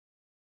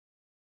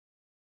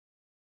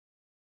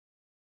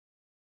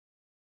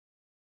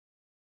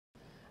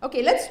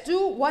Okay, let's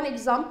do one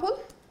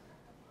example.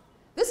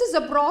 This is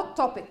a broad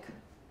topic,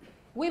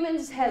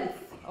 women's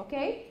health,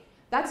 okay?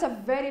 That's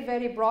a very,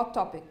 very broad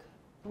topic.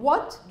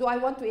 What do I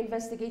want to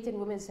investigate in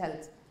women's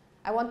health?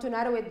 I want to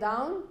narrow it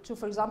down to,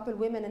 for example,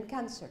 women and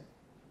cancer,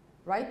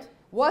 right?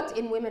 What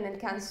in women and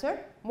cancer?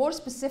 More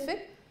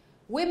specific,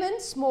 women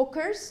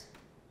smokers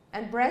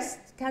and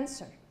breast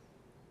cancer.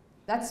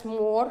 That's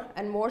more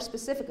and more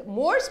specific.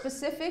 More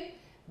specific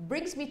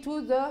brings me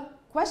to the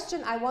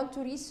question I want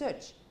to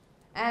research.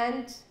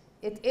 And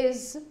it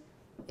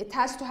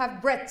has to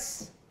have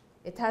breadths.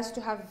 It has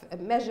to have a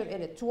measure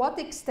in it. To what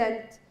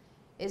extent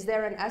is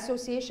there an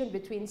association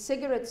between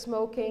cigarette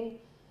smoking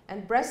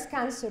and breast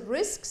cancer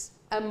risks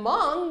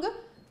among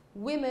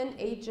women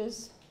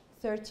ages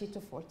 30 to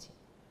 40?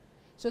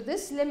 So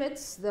this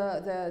limits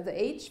the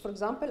age. For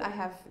example, I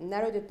have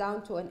narrowed it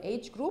down to an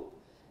age group.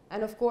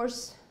 And of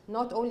course,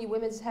 not only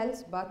women's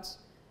health, but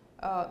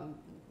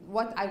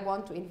what I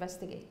want to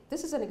investigate.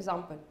 This is an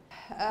example.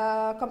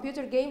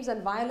 Computer games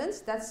and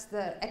violence, that's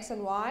the X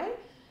and Y.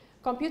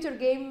 Computer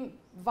game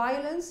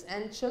violence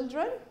and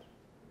children.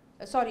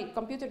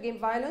 Computer game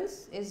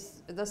violence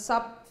is the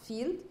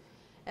subfield.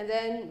 And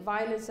then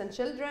violence and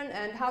children.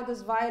 And how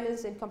does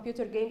violence in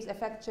computer games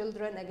affect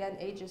children? Again,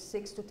 ages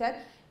 6 to 10.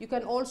 You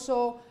can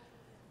also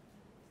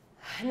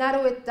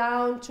narrow it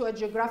down to a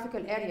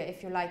geographical area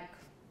if you like.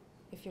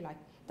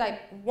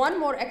 Type one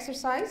more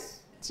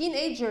exercise.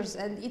 Teenagers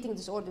and eating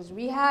disorders.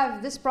 We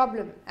have this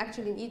problem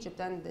actually in Egypt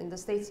and in the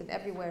States and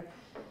everywhere.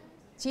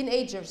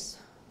 Teenagers,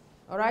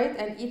 all right,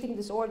 and eating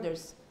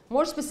disorders.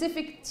 More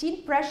specific,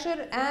 teen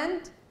pressure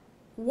and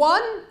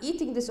one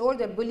eating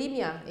disorder.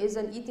 Bulimia is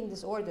an eating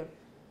disorder.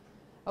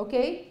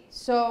 Okay,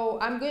 so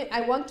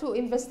I want to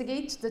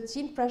investigate the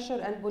teen pressure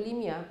and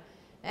bulimia.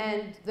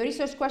 And the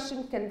research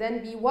question can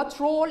then be, what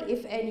role,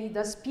 if any,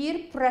 does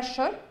peer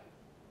pressure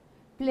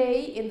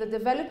play in the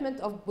development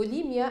of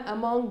bulimia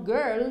among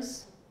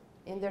girls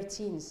in their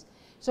teens?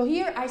 So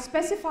here I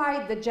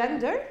specified the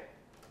gender,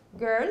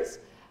 girls.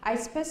 I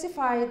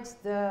specified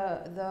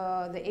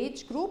the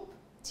age group,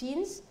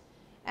 teens.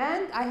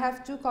 And I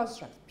have two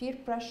constructs, peer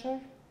pressure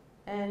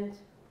and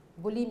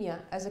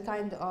bulimia as a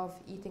kind of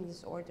eating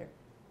disorder.